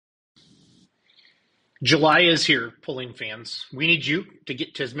July is here, pulling fans. We need you to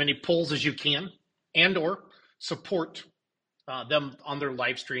get to as many pulls as you can and or support them on their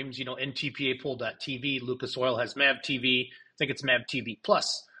live streams. NTPApull.tv. Lucas Oil has Mav TV. I think it's Mav TV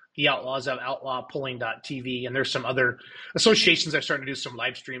Plus. The Outlaws have outlawpulling.tv, and there's some other associations that are starting to do some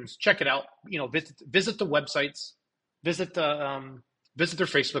live streams. Check it out. Visit the websites, visit their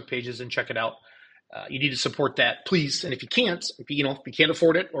Facebook pages, and check it out. You need to support that, please. And if you can't, if you can't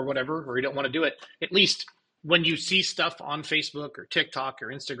afford it or whatever, or you don't want to do it, at least when you see stuff on Facebook or TikTok or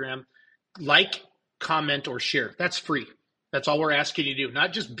Instagram, like, comment, or share. That's free. That's all we're asking you to do.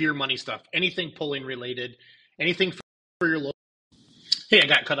 Not just beer money stuff. Anything pulling related, anything for your local. Hey, I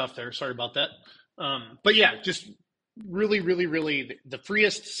got cut off there. Sorry about that. But yeah, just really, really, really the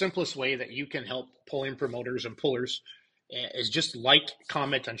freest, simplest way that you can help pulling promoters and pullers is just like,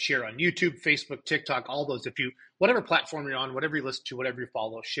 comment, and share on YouTube, Facebook, TikTok, all those. Whatever platform you're on, whatever you listen to, whatever you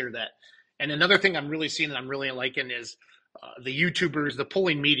follow, share that. And another thing I'm really seeing and I'm really liking is the YouTubers, the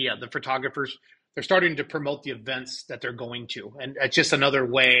pulling media, the photographers, they're starting to promote the events that they're going to. And it's just another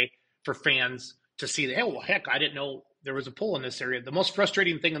way for fans to see that, hey, well, heck, I didn't know there was a pull in this area. The most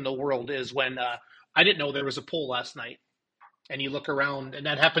frustrating thing in the world is when I didn't know there was a pull last night. And you look around, and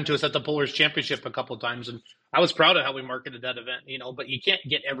that happened to us at the Pullers Championship a couple of times. And I was proud of how we marketed that event, but you can't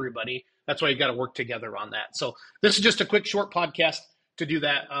get everybody. That's why you got to work together on that. So this is just a quick, short podcast to do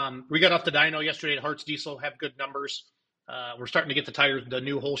that. We got off the dyno yesterday at Hart's Diesel, have good numbers. We're starting to get the tires, the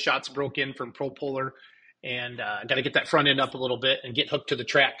new hole shots broke in from Pro Puller, and got to get that front end up a little bit and get hooked to the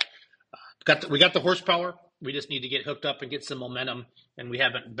track. We got the horsepower. We just need to get hooked up and get some momentum, and we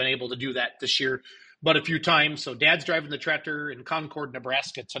haven't been able to do that this year, but a few times. So Dad's driving the tractor in Concord,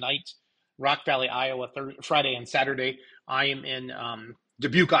 Nebraska tonight, Rock Valley, Iowa, Friday and Saturday. I am in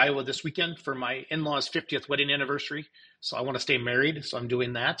Dubuque, Iowa this weekend for my in-laws' 50th wedding anniversary. So I want to stay married, so I'm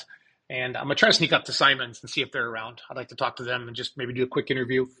doing that. And I'm going to try to sneak up to Simon's and see if they're around. I'd like to talk to them and just maybe do a quick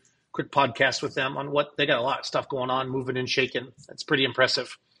interview, quick podcast with them on what they got. A lot of stuff going on, moving and shaking. That's pretty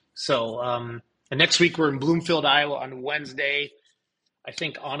impressive. So and next week we're in Bloomfield, Iowa on Wednesday. I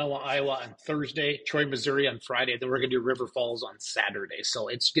think Ottawa, Iowa on Thursday, Troy, Missouri on Friday. Then we're going to do River Falls on Saturday. So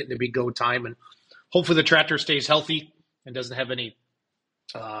it's getting to be go time. And hopefully the tractor stays healthy and doesn't have any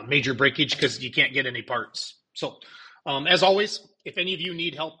major breakage because you can't get any parts. So as always, if any of you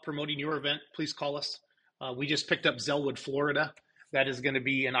need help promoting your event, please call us. We just picked up Zellwood, Florida. That is going to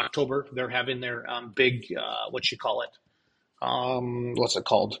be in October. They're having their big, what's it called?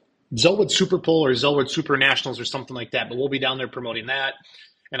 Zellwood Super Pull or Zellwood Super Nationals or something like that. But we'll be down there promoting that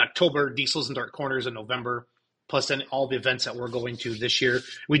in October, Diesels and Dark Corners in November, plus then all the events that we're going to this year.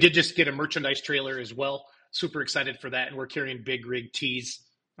 We did just get a merchandise trailer as well. Super excited for that. And we're carrying big rig tees.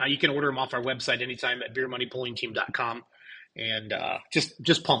 You can order them off our website anytime at beermoneypullingteam.com. And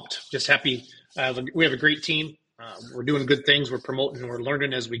just pumped, just happy. We have a great team. We're doing good things. We're promoting. We're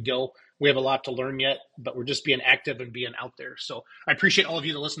learning as we go. We have a lot to learn yet, but we're just being active and being out there. So I appreciate all of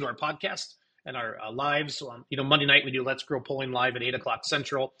you that listen to our podcast and our lives. So, Monday night we do Let's Grow Pulling live at 8 o'clock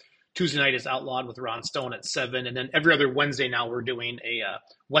Central. Tuesday night is Outlawed with Ron Stone at 7. And then every other Wednesday now we're doing a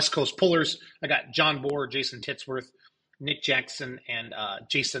West Coast Pullers. I got John Bohr, Jason Titsworth, Nick Jackson, and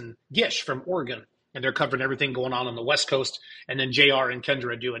Jason Gish from Oregon. And they're covering everything going on the West Coast. And then JR and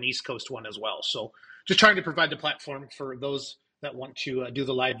Kendra do an East Coast one as well. So just trying to provide the platform for those that want to do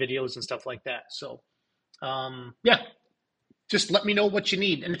the live videos and stuff like that. So, just let me know what you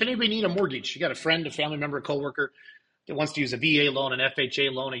need. And if anybody need a mortgage, you got a friend, a family member, a coworker that wants to use a VA loan, an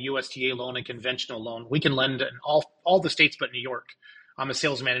FHA loan, a USDA loan, a conventional loan, we can lend in all the states but New York. I'm a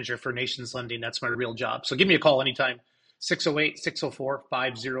sales manager for Nations Lending. That's my real job. So give me a call anytime,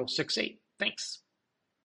 608-604-5068. Thanks.